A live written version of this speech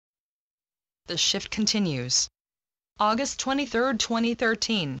the shift continues. August 23,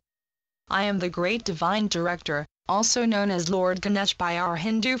 2013. I am the Great Divine Director, also known as Lord Ganesh by our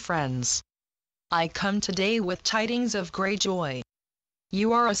Hindu friends. I come today with tidings of great joy.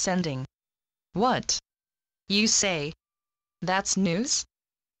 You are ascending. What? You say? That's news?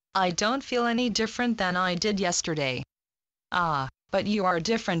 I don't feel any different than I did yesterday. Ah, but you are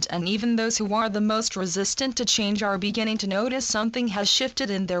different, and even those who are the most resistant to change are beginning to notice something has shifted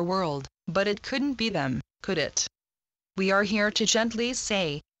in their world, but it couldn't be them, could it? We are here to gently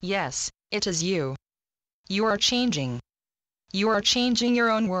say, yes, it is you. You are changing. You are changing your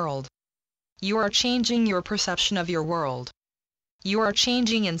own world. You are changing your perception of your world. You are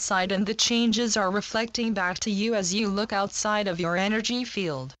changing inside, and the changes are reflecting back to you as you look outside of your energy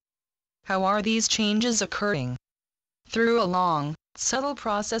field. How are these changes occurring? Through a long, subtle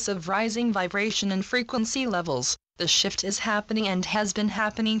process of rising vibration and frequency levels. The shift is happening and has been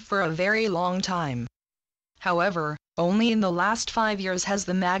happening for a very long time. However, only in the last 5 years has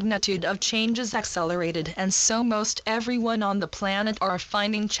the magnitude of changes accelerated, and so most everyone on the planet are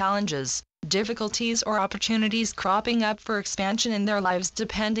finding challenges, difficulties or opportunities cropping up for expansion in their lives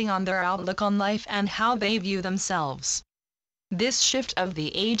depending on their outlook on life and how they view themselves. This shift of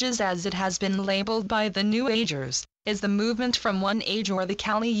the ages, as it has been labeled by the New Agers, is the movement from one age, or the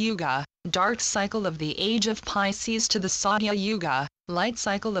Kali Yuga, dark cycle of the age of Pisces, to the Satya Yuga, light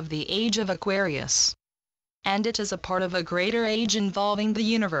cycle of the age of Aquarius. And it is a part of a greater age involving the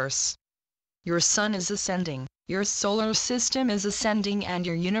universe. Your sun is ascending, your solar system is ascending, and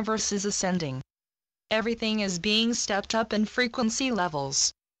your universe is ascending. Everything is being stepped up in frequency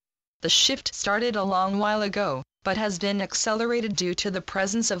levels. The shift started a long while ago, but has been accelerated due to the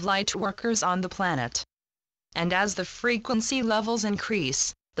presence of light workers on the planet. And as the frequency levels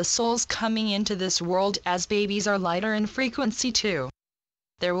increase, the souls coming into this world as babies are lighter in frequency too.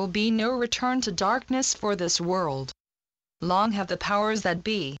 There will be no return to darkness for this world. Long have the powers that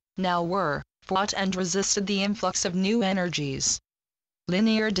be, now were, fought and resisted the influx of new energies.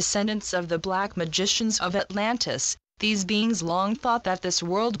 Linear descendants of the black magicians of Atlantis, these beings long thought that this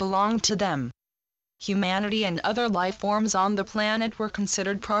world belonged to them. Humanity and other life forms on the planet were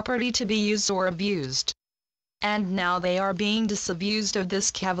considered property to be used or abused. And now they are being disabused of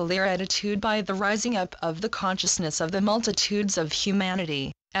this cavalier attitude by the rising up of the consciousness of the multitudes of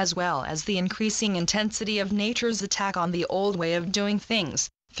humanity, as well as the increasing intensity of nature's attack on the old way of doing things,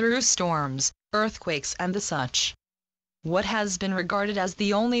 through storms, earthquakes and the such. What has been regarded as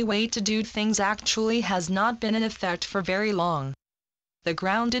the only way to do things actually has not been in effect for very long. The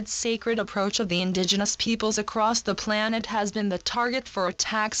grounded sacred approach of the indigenous peoples across the planet has been the target for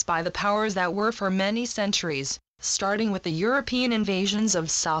attacks by the powers that were for many centuries, starting with the European invasions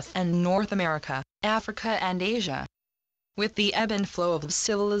of South and North America, Africa and Asia. With the ebb and flow of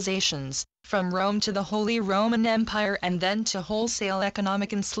civilizations, from Rome to the Holy Roman Empire and then to wholesale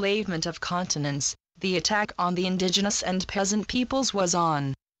economic enslavement of continents, the attack on the indigenous and peasant peoples was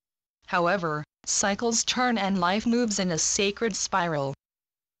on. However, cycles turn and life moves in a sacred spiral.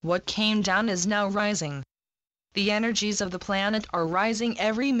 What came down is now rising. The energies of the planet are rising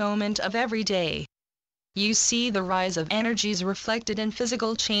every moment of every day. You see the rise of energies reflected in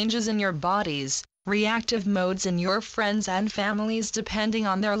physical changes in your bodies, reactive modes in your friends and families depending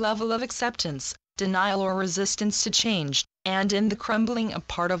on their level of acceptance, denial or resistance to change, and in the crumbling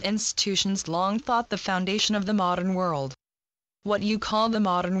apart of institutions long thought the foundation of the modern world. What you call the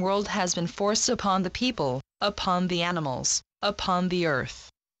modern world has been forced upon the people, upon the animals, upon the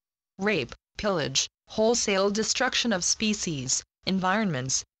earth. Rape, pillage, wholesale destruction of species,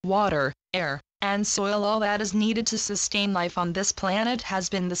 environments, water, air, and soil, all that is needed to sustain life on this planet has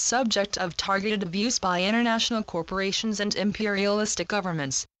been the subject of targeted abuse by international corporations and imperialistic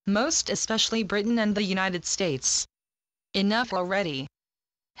governments, most especially Britain and the United States. Enough already.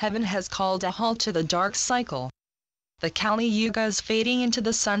 Heaven has called a halt to the dark cycle. The Kali Yuga is fading into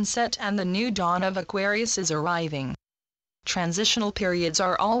the sunset and the new dawn of Aquarius is arriving. Transitional periods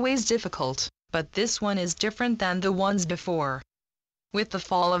are always difficult, but this one is different than the ones before. With the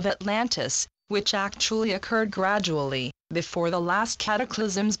fall of Atlantis, which actually occurred gradually, before the last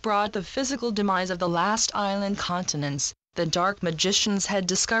cataclysms brought the physical demise of the last island continents, the dark magicians had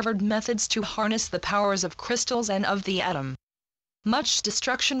discovered methods to harness the powers of crystals and of the atom. Much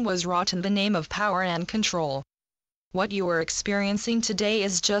destruction was wrought in the name of power and control. What you are experiencing today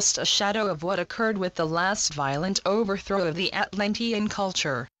is just a shadow of what occurred with the last violent overthrow of the Atlantean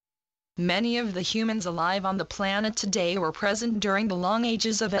culture. Many of the humans alive on the planet today were present during the long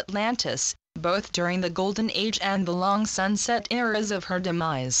ages of Atlantis, both during the Golden Age and the long sunset eras of her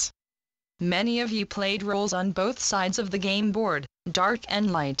demise. Many of you played roles on both sides of the game board, dark and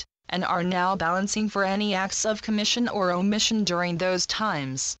light, and are now balancing for any acts of commission or omission during those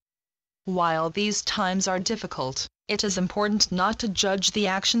times. While these times are difficult, it is important not to judge the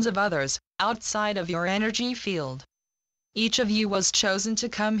actions of others outside of your energy field. Each of you was chosen to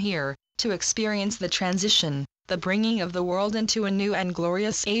come here, to experience the transition, the bringing of the world into a new and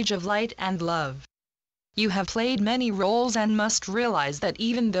glorious age of light and love. You have played many roles and must realize that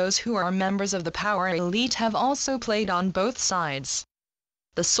even those who are members of the power elite have also played on both sides.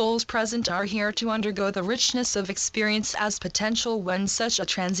 The souls present are here to undergo the richness of experience as potential when such a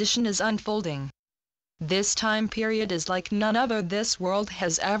transition is unfolding. This time period is like none other this world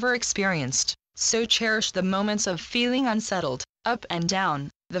has ever experienced, so cherish the moments of feeling unsettled, up and down,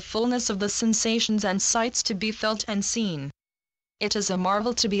 the fullness of the sensations and sights to be felt and seen. It is a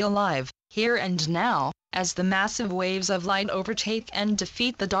marvel to be alive, here and now, as the massive waves of light overtake and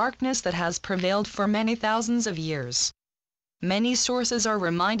defeat the darkness that has prevailed for many thousands of years. Many sources are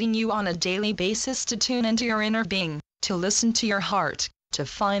reminding you on a daily basis to tune into your inner being, to listen to your heart, to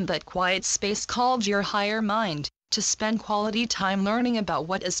find that quiet space called your higher mind, to spend quality time learning about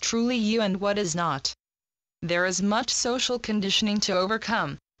what is truly you and what is not. There is much social conditioning to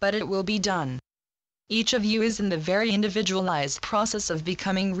overcome, but it will be done. Each of you is in the very individualized process of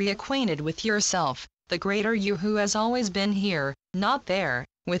becoming reacquainted with yourself, the greater you who has always been here, not there,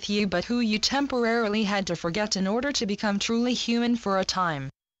 with you but who you temporarily had to forget in order to become truly human for a time.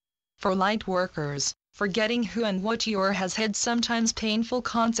 For light workers, forgetting who and what you are has had sometimes painful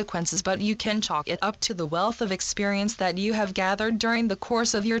consequences, but you can chalk it up to the wealth of experience that you have gathered during the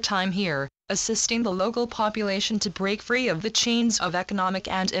course of your time here, assisting the local population to break free of the chains of economic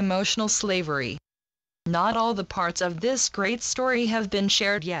and emotional slavery. Not all the parts of this great story have been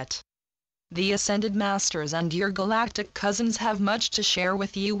shared yet. The Ascended Masters and your galactic cousins have much to share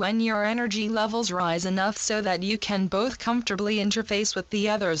with you when your energy levels rise enough so that you can both comfortably interface with the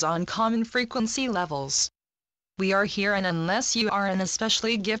others on common frequency levels. We are here, and unless you are an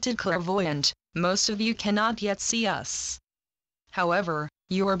especially gifted clairvoyant, most of you cannot yet see us. However,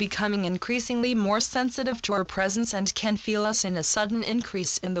 you are becoming increasingly more sensitive to our presence and can feel us in a sudden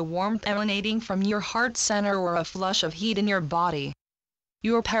increase in the warmth emanating from your heart center or a flush of heat in your body.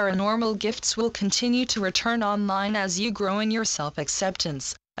 Your paranormal gifts will continue to return online as you grow in your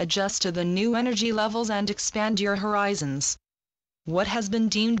self-acceptance, adjust to the new energy levels and expand your horizons. What has been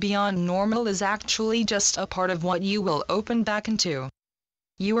deemed beyond normal is actually just a part of what you will open back into.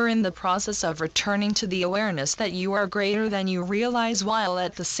 You are in the process of returning to the awareness that you are greater than you realize, while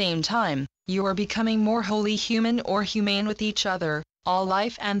at the same time, you are becoming more wholly human or humane with each other, all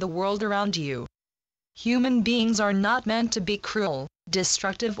life and the world around you. Human beings are not meant to be cruel,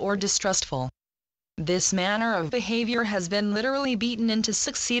 destructive or distrustful. This manner of behavior has been literally beaten into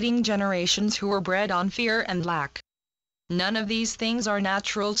succeeding generations who were bred on fear and lack. None of these things are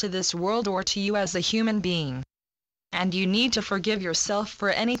natural to this world or to you as a human being. And you need to forgive yourself for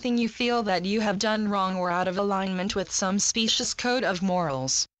anything you feel that you have done wrong or out of alignment with some specious code of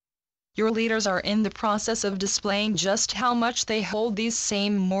morals. Your leaders are in the process of displaying just how much they hold these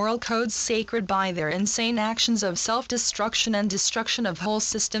same moral codes sacred by their insane actions of self-destruction and destruction of whole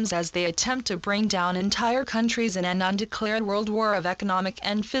systems as they attempt to bring down entire countries in an undeclared world war of economic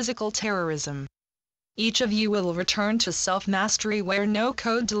and physical terrorism. Each of you will return to self-mastery where no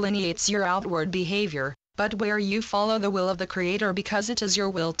code delineates your outward behavior, but where you follow the will of the Creator because it is your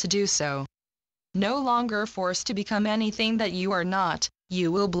will to do so. No longer forced to become anything that you are not, you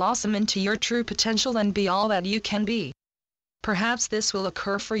will blossom into your true potential and be all that you can be. Perhaps this will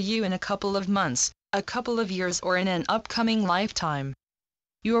occur for you in a couple of months, a couple of years, or in an upcoming lifetime.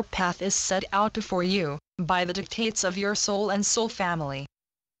 Your path is set out before you, by the dictates of your soul and soul family.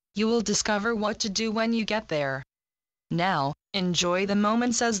 You will discover what to do when you get there. Now, enjoy the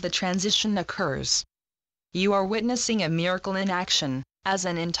moments as the transition occurs. You are witnessing a miracle in action, as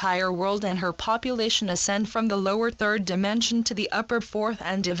an entire world and her population ascend from the lower third dimension to the upper fourth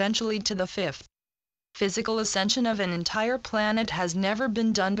and eventually to the fifth. Physical ascension of an entire planet has never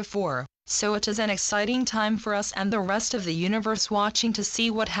been done before, so it is an exciting time for us and the rest of the universe watching to see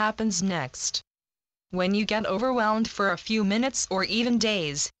what happens next. When you get overwhelmed for a few minutes or even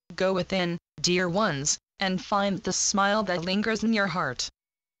days, go within, dear ones, and find the smile that lingers in your heart.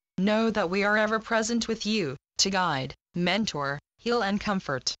 Know that we are ever present with you, to guide, mentor, heal and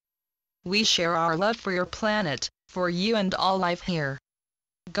comfort. We share our love for your planet, for you and all life here.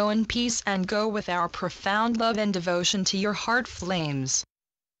 Go in peace and go with our profound love and devotion to your heart flames.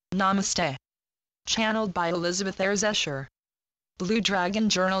 Namaste. Channeled by Elizabeth Ayres Escher.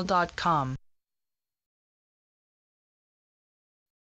 BlueDragonJournal.com